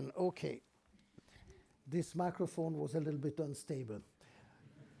again. Okay. This microphone was a little bit unstable.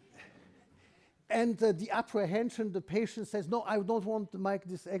 And the apprehension, the patient says, no, I don't want to make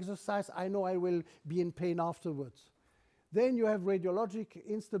this exercise. I know I will be in pain afterwards. Then you have radiologic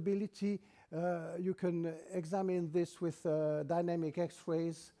instability. You can examine this with dynamic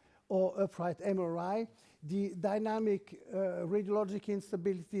X-rays or upright MRI. The dynamic radiologic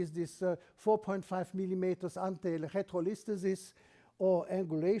instability is this 4.5 millimeters ante-retrolisthesis or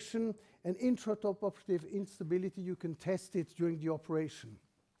angulation. And intraoperative instability, you can test it during the operation.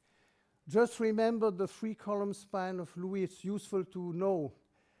 Just remember the 3-column spine of Louis. It's useful to know.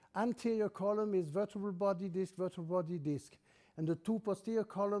 Anterior column is vertebral body disc, and the 2 posterior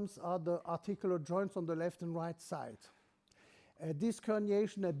columns are the articular joints on the left and right side. A disc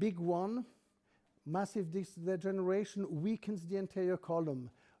herniation, a big one, massive disc degeneration weakens the anterior column.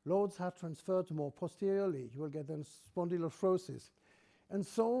 Loads are transferred more posteriorly. You will get a spondyloarthrosis. And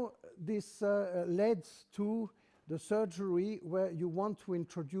so this led to the surgery where you want to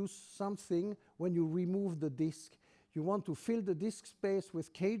introduce something when you remove the disc. You want to fill the disc space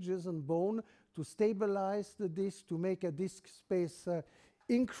with cages and bone to stabilize the disc, to make a disc space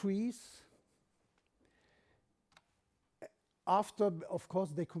increase after, of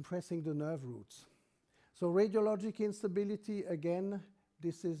course, decompressing the nerve roots. So radiologic instability, again,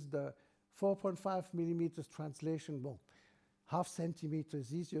 this is the 4.5 millimeters translation. Well, half centimeter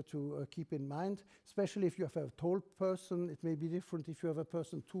is easier to keep in mind, especially if you have a tall person. It may be different if you have a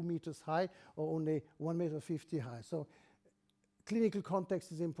person 2 meters high or only 1.50 meters high. So clinical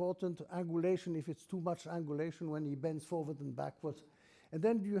context is important. Angulation, if it's too much angulation when he bends forward and backwards. And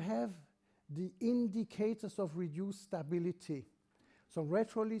then you have the indicators of reduced stability. So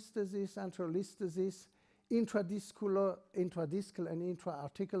retrolisthesis, anterolisthesis, intradiscal and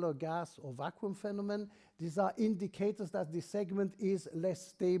intra-articular gas or vacuum phenomenon. These are indicators that the segment is less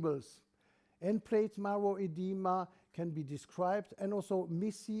stable. End plate marrow edema can be described, and also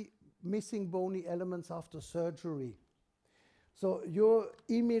missing bony elements after surgery. So your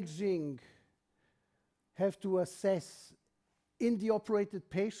imaging have to assess in the operated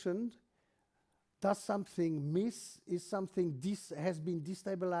patient, does something miss? Is something has been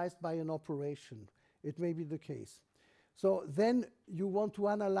destabilized by an operation? It may be the case. So then you want to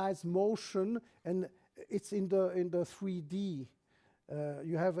analyze motion, and it's in the 3D.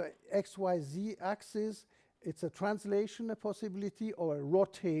 You have a XYZ axis. It's a translation, a possibility, or a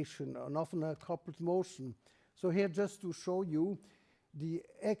rotation, and often a coupled motion. So here, just to show you, the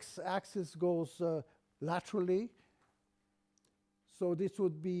x-axis goes laterally. So this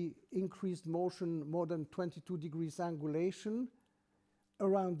would be increased motion, more than 22 degrees angulation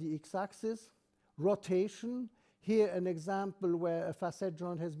around the x-axis. Rotation, Here an example where a facet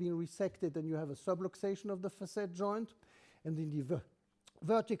joint has been resected and you have a subluxation of the facet joint. And in the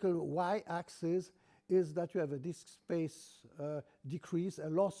vertical y-axis is that you have a disc space decrease, a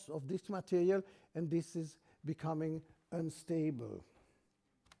loss of disc material, and this is becoming unstable.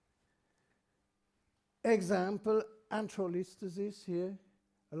 Example, anterolisthesis here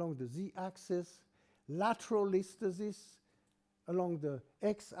along the z-axis, lateral listhesis along the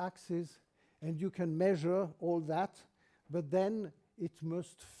x-axis, and you can measure all that, but then it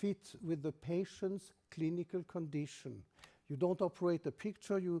must fit with the patient's clinical condition. You don't operate a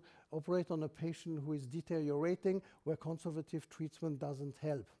picture, you operate on a patient who is deteriorating, where conservative treatment doesn't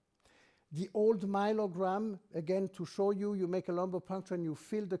help. The old myelogram, again to show you, you make a lumbar puncture and you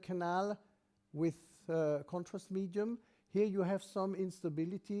fill the canal with contrast medium. Here you have some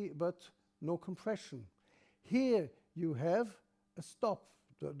instability, but no compression. Here you have a stop.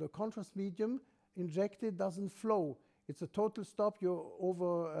 The contrast medium injected doesn't flow. It's a total stop. You're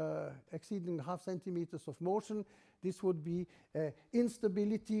over exceeding half centimeters of motion. This would be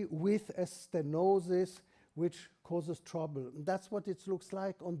instability with a stenosis, which causes trouble. And that's what it looks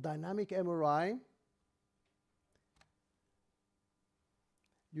like on dynamic MRI.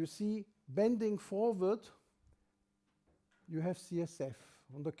 You see, bending forward, you have CSF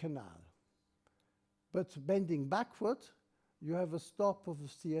on the canal. But bending backward, you have a stop of the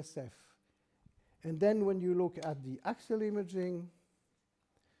CSF. And then when you look at the axial imaging,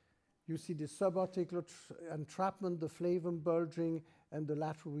 you see the subarticular entrapment, the flavum bulging, and the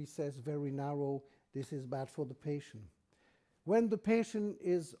lateral recess very narrow. This is bad for the patient. When the patient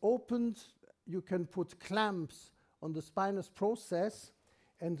is opened, you can put clamps on the spinous process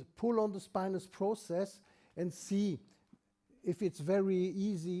and pull on the spinous process and see if it's very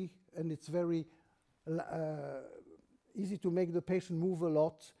easy, and it's very easy to make the patient move a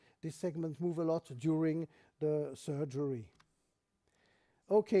lot, this segment move a lot during the surgery.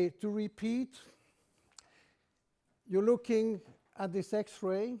 Okay, to repeat, you're looking at this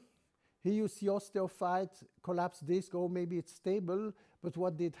X-ray. Here you see osteophyte, collapsed disc, or maybe it's stable, but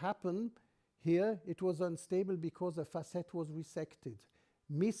what did happen? Here it was unstable because a facet was resected.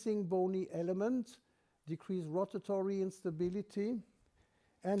 Missing bony element, decreased rotatory instability,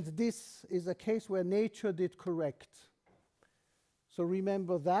 and this is a case where nature did correct. So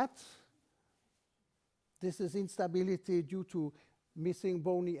remember that. This is instability due to missing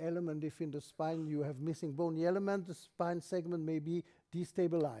bony element. If in the spine you have missing bony element, the spine segment may be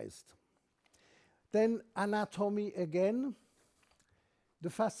destabilized. Then anatomy again. The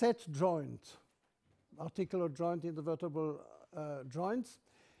facet joint, articular joint in the vertebral joints.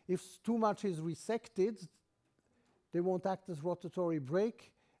 If too much is resected, they won't act as rotatory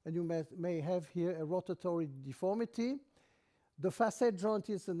brake, and you may have here a rotatory deformity. The facet joint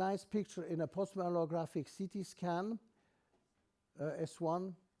is a nice picture in a post-myelographic CT scan,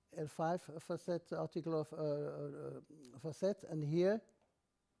 S1, L5 facet, articular facet, and here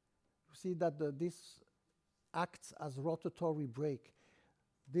you see that this acts as rotatory brake.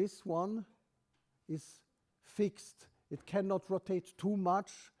 This one is fixed. It cannot rotate too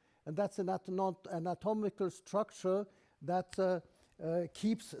much, and that's an anatomical structure that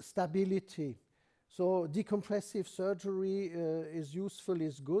keeps stability. So decompressive surgery is useful,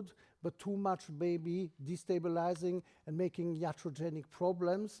 is good, but too much may be destabilizing and making iatrogenic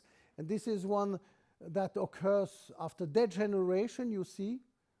problems. And this is one that occurs after degeneration, you see,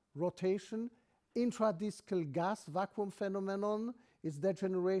 rotation. Intradiscal gas vacuum phenomenon is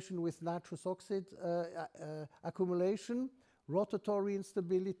degeneration with nitrous oxide accumulation, rotatory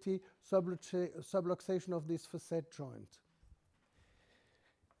instability, subluxation of this facet joint.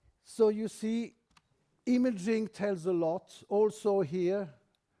 So you see, imaging tells a lot. Also here,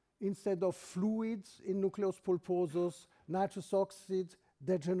 instead of fluids in nucleus pulposus, nitrous oxide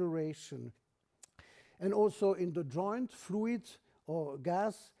degeneration. And also in the joint, fluid or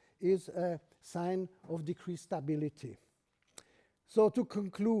gas is a sign of decreased stability. So to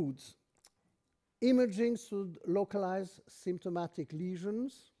conclude, imaging should localize symptomatic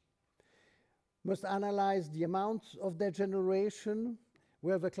lesions, must analyze the amount of degeneration.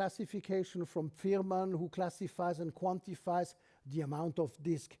 We have a classification from Firman, who classifies and quantifies the amount of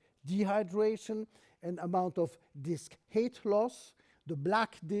disc dehydration and amount of disc height loss. The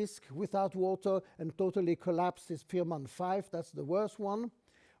black disc without water and totally collapsed is Firman 5, that's the worst one.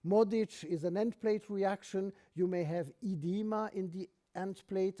 Modich is an end plate reaction. You may have edema in the end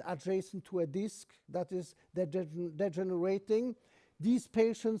plate adjacent to a disc that is degenerating. These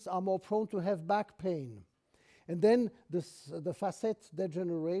patients are more prone to have back pain. And then the facet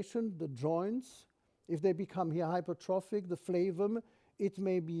degeneration, the joints, if they become here hypertrophic, the flavum it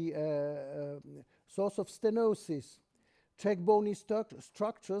may be a source of stenosis. Check bony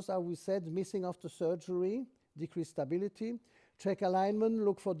structures, as we said, missing after surgery, decreased stability. Check alignment,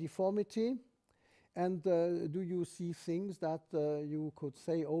 look for deformity. And do you see things that you could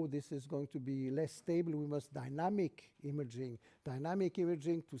say, oh, this is going to be less stable, we must dynamic imaging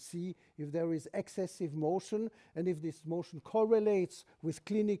to see if there is excessive motion, and if this motion correlates with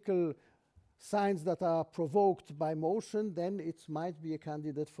clinical signs that are provoked by motion, then it might be a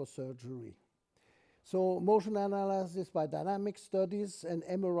candidate for surgery. So motion analysis by dynamic studies and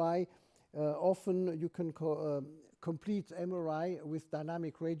MRI, often you can complete MRI with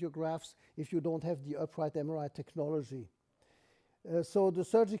dynamic radiographs if you don't have the upright MRI technology. So the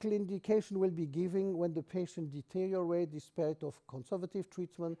surgical indication will be given when the patient deteriorates despite of conservative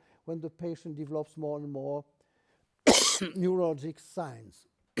treatment, when the patient develops more and more neurologic signs.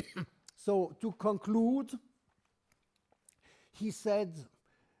 So to conclude, he said,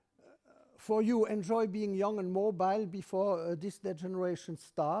 for you, enjoy being young and mobile before this degeneration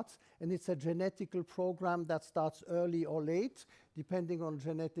starts, and it's a genetical program that starts early or late, depending on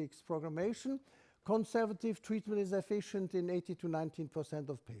genetics programmation. Conservative treatment is efficient in 80 to 19%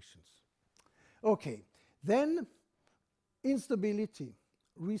 of patients. Okay, then instability.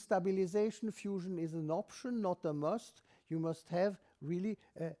 Restabilization fusion is an option, not a must. You must have really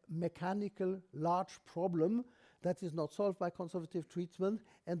a mechanical large problem that is not solved by conservative treatment,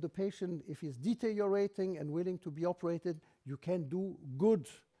 and the patient, if he's deteriorating and willing to be operated, you can do good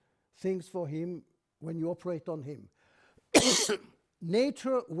things for him when you operate on him.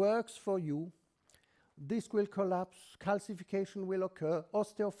 Nature works for you. Disc will collapse, calcification will occur,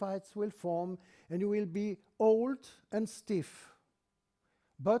 osteophytes will form, and you will be old and stiff,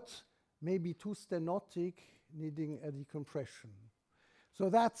 but maybe too stenotic, needing a decompression. So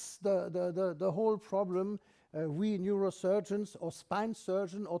that's the whole problem. We neurosurgeons or spine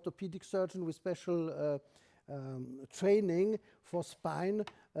surgeon, orthopedic surgeon with special training for spine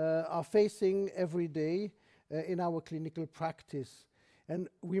are facing every day in our clinical practice. And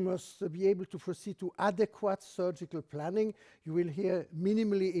we must be able to proceed to adequate surgical planning. You will hear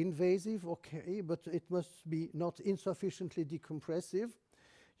minimally invasive, okay, but it must be not insufficiently decompressive.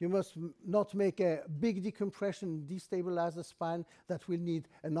 You must not make a big decompression, destabilize the spine that will need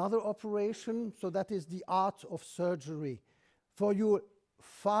another operation. So that is the art of surgery. For your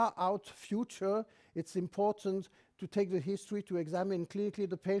far out future, it's important to take the history, to examine clinically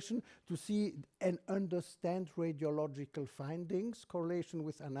the patient, to see and understand radiological findings, correlation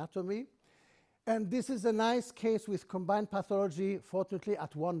with anatomy. And this is a nice case with combined pathology, fortunately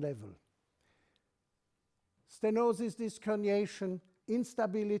at one level. Stenosis, disc herniation,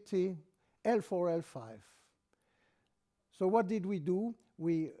 instability, L4, L5. So what did we do?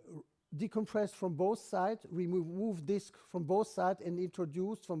 We decompressed from both sides, removed disc from both sides, and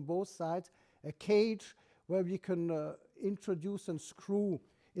introduced from both sides a cage where we can introduce and screw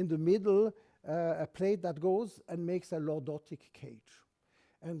in the middle a plate that goes and makes a lordotic cage.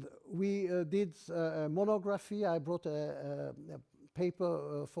 And we did a monography. I brought a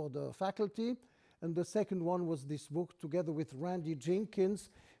paper for the faculty. And the second one was this book, together with Randy Jenkins,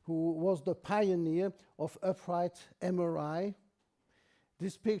 who was the pioneer of upright MRI.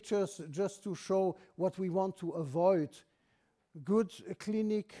 These pictures just to show what we want to avoid. Good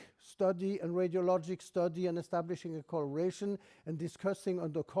clinic study and radiologic study, and establishing a correlation and discussing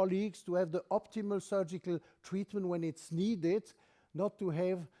under colleagues to have the optimal surgical treatment when it's needed, not to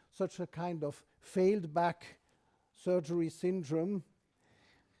have such a kind of failed back surgery syndrome.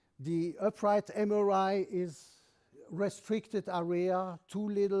 The upright MRI is restricted area, too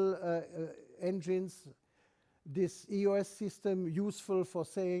little engines. This EOS system useful for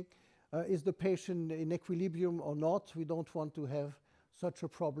saying, is the patient in equilibrium or not? We don't want to have such a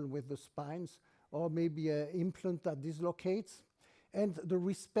problem with the spines, or maybe an implant that dislocates. And the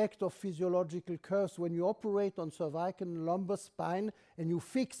respect of physiological curves. When you operate on cervical and lumbar spine and you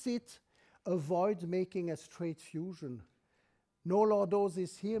fix it, avoid making a straight fusion. No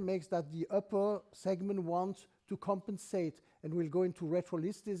lordosis here makes that the upper segment wants to compensate and will go into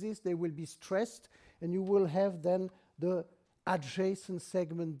retrolisthesis. They will be stressed, and you will have then the adjacent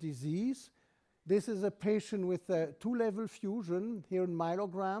segment disease. This is a patient with a 2-level fusion here in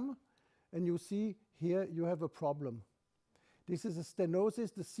myelogram, and you see here you have a problem. This is a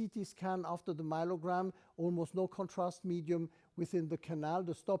stenosis, the CT scan after the myelogram, almost no contrast medium within the canal.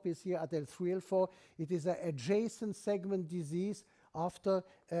 The stop is here at L3, L4. It is an adjacent segment disease after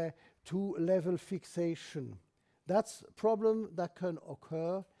a 2-level fixation. That's a problem that can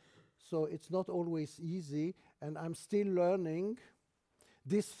occur, so it's not always easy, and I'm still learning.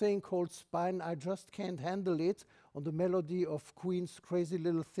 This thing called spine, I just can't handle it on the melody of Queen's Crazy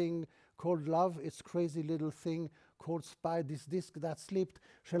Little Thing called Love. It's Crazy Little Thing called Spy. This disc that slipped,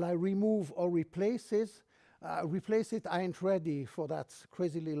 shall I remove or replace it? Replace it, I ain't ready for that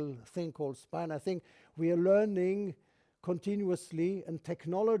crazy little thing called spine. I think we are learning continuously, and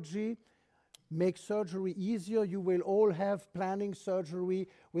technology makes surgery easier. You will all have planning surgery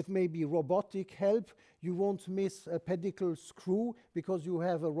with maybe robotic help. You won't miss a pedicle screw because you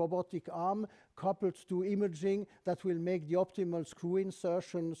have a robotic arm coupled to imaging that will make the optimal screw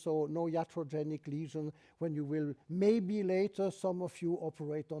insertion, so no iatrogenic lesion when you will maybe later, some of you,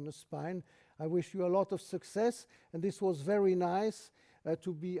 operate on the spine. I wish you a lot of success, and this was very nice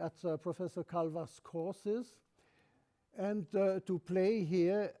to be at Professor Calvar's courses and to play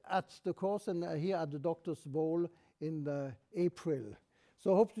here at the course and here at the Doctor's Ball in April.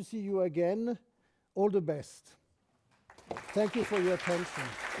 So hope to see you again. All the best. Thank you for your attention.